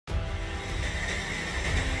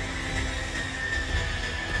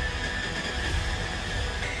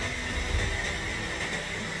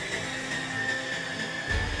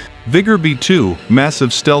Vigor B-2,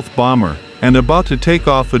 massive stealth bomber, and about to take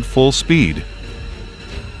off at full speed.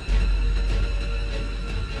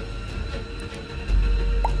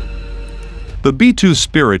 The B-2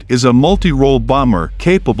 Spirit is a multi-role bomber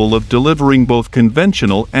capable of delivering both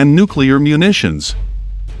conventional and nuclear munitions.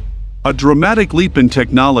 A dramatic leap in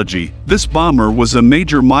technology, this bomber was a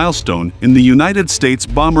major milestone in the United States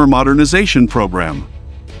bomber modernization program.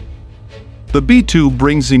 The B-2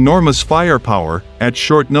 brings enormous firepower, at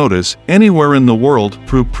short notice, anywhere in the world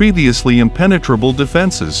through previously impenetrable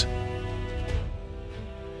defenses.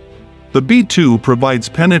 The B-2 provides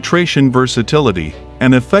penetration versatility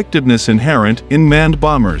and effectiveness inherent in manned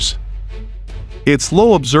bombers. Its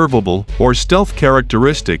low-observable, or stealth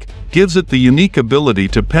characteristic, gives it the unique ability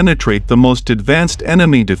to penetrate the most advanced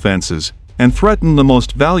enemy defenses and threaten the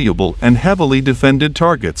most valuable and heavily defended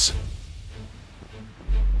targets.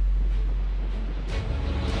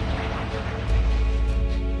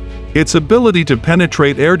 Its ability to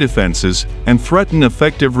penetrate air defenses and threaten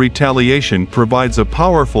effective retaliation provides a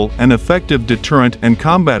powerful and effective deterrent and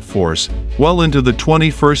combat force well into the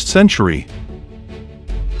 21st century.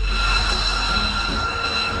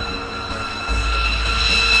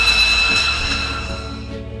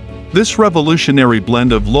 This revolutionary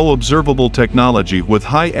blend of low-observable technology with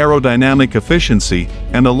high aerodynamic efficiency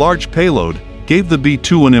and a large payload gave the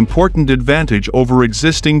B-2 an important advantage over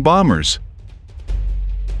existing bombers.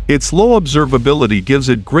 Its low observability gives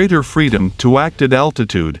it greater freedom to act at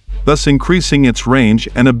altitude, thus increasing its range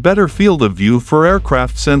and a better field of view for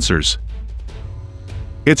aircraft sensors.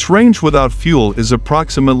 Its range without fuel is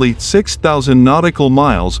approximately 6,000 nautical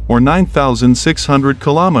miles or 9,600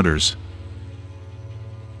 kilometers.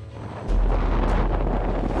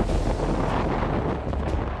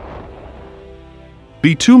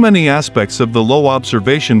 B-2 Many aspects of the low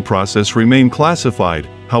observation process remain classified.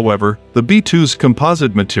 However, the B-2's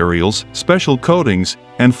composite materials, special coatings,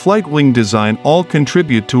 and flight wing design all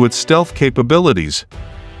contribute to its stealth capabilities.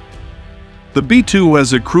 The B-2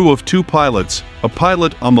 has a crew of 2 pilots, a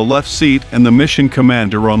pilot on the left seat and the mission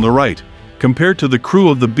commander on the right, compared to the crew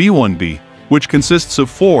of the B-1B, which consists of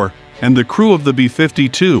 4, and the crew of the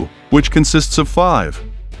B-52, which consists of 5.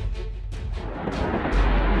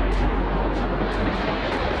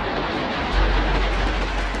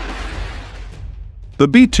 The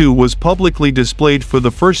B-2 was publicly displayed for the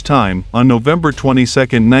first time on November 22,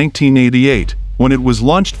 1988, when it was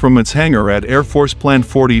launched from its hangar at Air Force Plant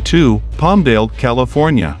 42, Palmdale,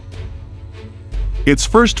 California. Its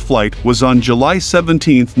first flight was on July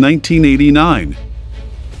 17, 1989.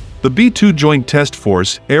 The B-2 Joint Test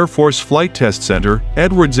Force, Air Force Flight Test Center,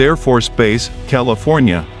 Edwards Air Force Base,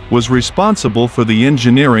 California, was responsible for the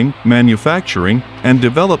engineering, manufacturing, and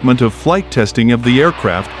development of flight testing of the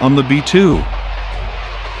aircraft on the B-2.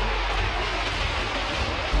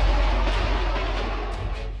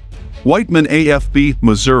 Whiteman AFB,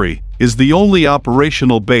 Missouri, is the only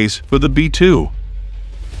operational base for the B-2.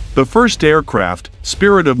 The first aircraft,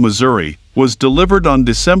 Spirit of Missouri, was delivered on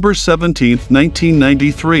December 17,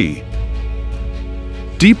 1993.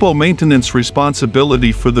 Depot maintenance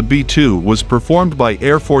responsibility for the B-2 was performed by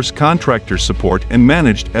Air Force Contractor Support and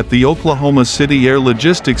managed at the Oklahoma City Air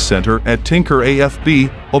Logistics Center at Tinker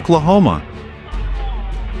AFB, Oklahoma.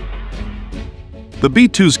 The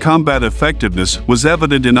B-2's combat effectiveness was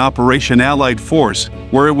evident in Operation Allied Force,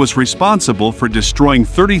 where it was responsible for destroying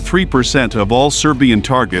 33% of all Serbian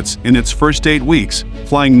targets in its first 8 weeks,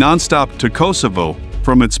 flying non-stop to Kosovo,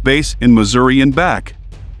 from its base in Missouri and back.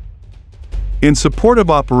 In support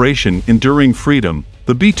of Operation Enduring Freedom,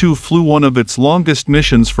 the B-2 flew one of its longest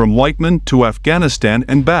missions from Whiteman to Afghanistan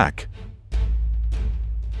and back.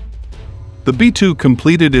 The B-2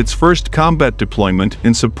 completed its first combat deployment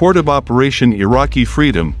in support of Operation Iraqi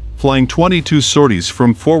Freedom, flying 22 sorties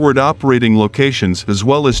from forward operating locations as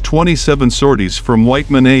well as 27 sorties from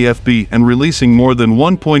Whiteman AFB and releasing more than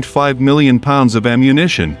 1.5 million pounds of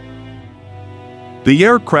ammunition. The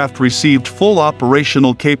aircraft received full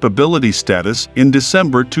operational capability status in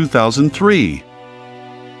December 2003.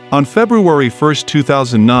 On February 1,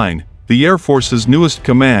 2009, the Air Force's newest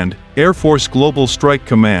command, Air Force Global Strike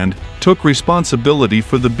Command, took responsibility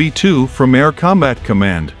for the B-2 from Air Combat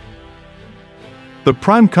Command. The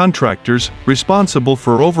prime contractors responsible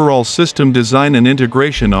for overall system design and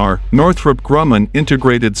integration are Northrop Grumman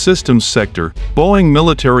Integrated Systems Sector, Boeing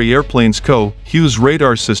Military Airplanes Co., Hughes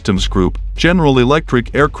Radar Systems Group, General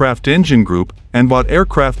Electric Aircraft Engine Group, and Vought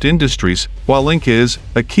Aircraft Industries, while Inc. is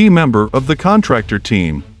a key member of the contractor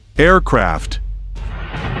team. Aircraft.